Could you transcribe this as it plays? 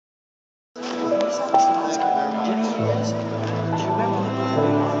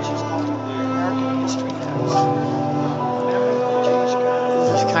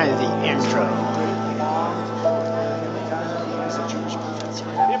That's true.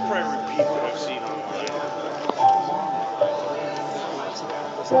 He'll probably repeat what I've seen online.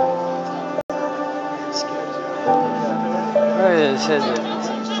 It says that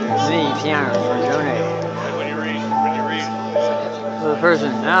many pianos were donated. When you read. Well, the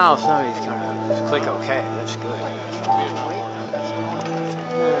person now, somebody's kind of click OK. That's good.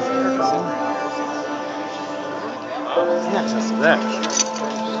 Yeah, that's that.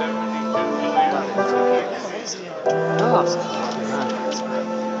 72 million. Oh,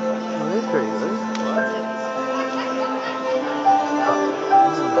 that's pretty good.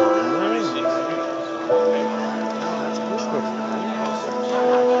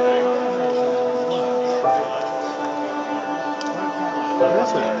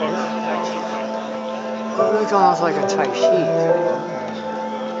 It looks almost like a type sheet.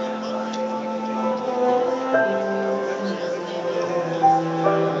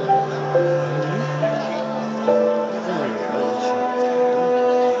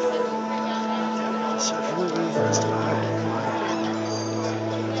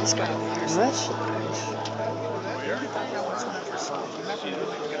 That's nice.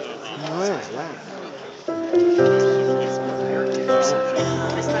 What is that?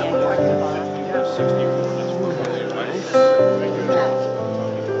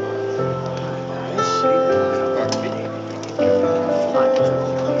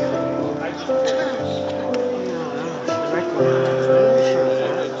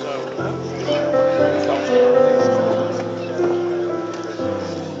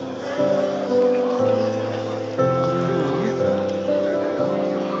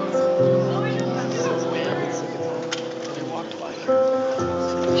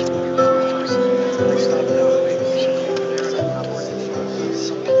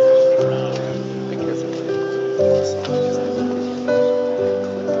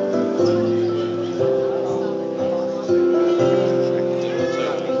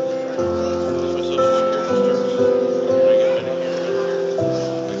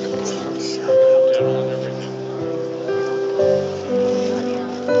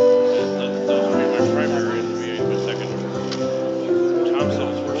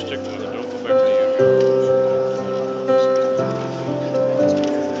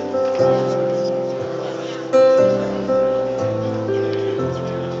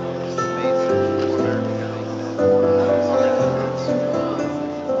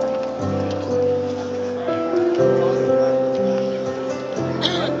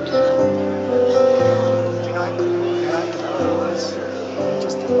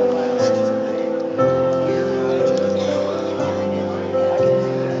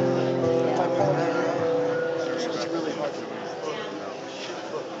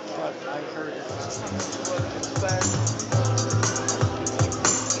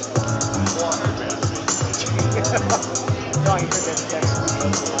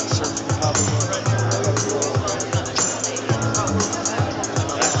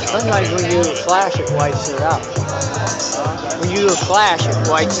 Sometimes when you do a flash, it wipes it out. When you do a flash, it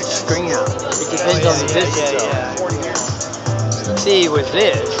wipes the screen out. It depends on the distance. See, with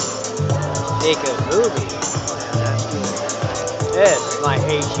this, make a movie. This is my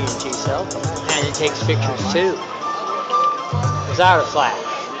AT&T cell phone, and it takes pictures too, without a flash,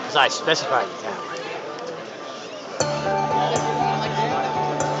 because I specified it that way.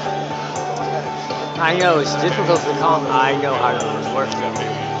 I know it's difficult to call. I know how to work them.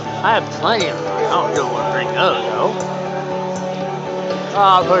 I have plenty of them. I don't want to bring those though.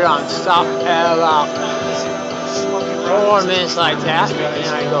 I'll put it on stop at about 4 minutes like that,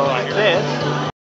 and I go like this.